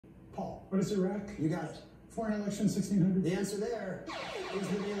Paul, what is Iraq? You got it. Foreign election 1600. The answer there is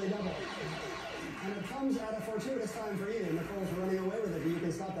the Daily Double. And it comes at a fortuitous time for you. Nicole's running away with it, but you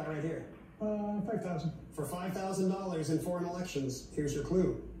can stop that right here. 5,000. For $5,000 in foreign elections, here's your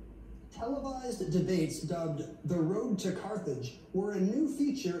clue. Televised debates dubbed The Road to Carthage were a new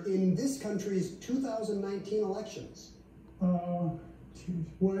feature in this country's 2019 elections.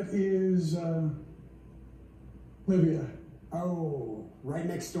 What is Libya? Oh, right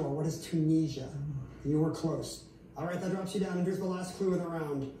next door. What is Tunisia? You were close. All right, that drops you down, and here's the last clue of the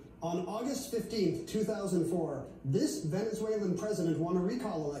round. On August 15th, 2004, this Venezuelan president won a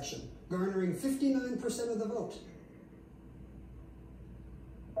recall election, garnering 59% of the vote.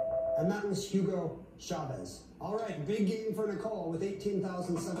 And that was Hugo Chavez. All right, big game for Nicole with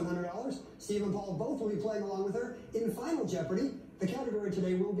 $18,700. Steve and Paul both will be playing along with her in Final Jeopardy. The category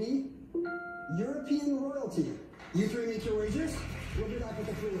today will be European royalty. You three make your wagers. We'll be back with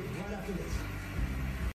the clue right after this.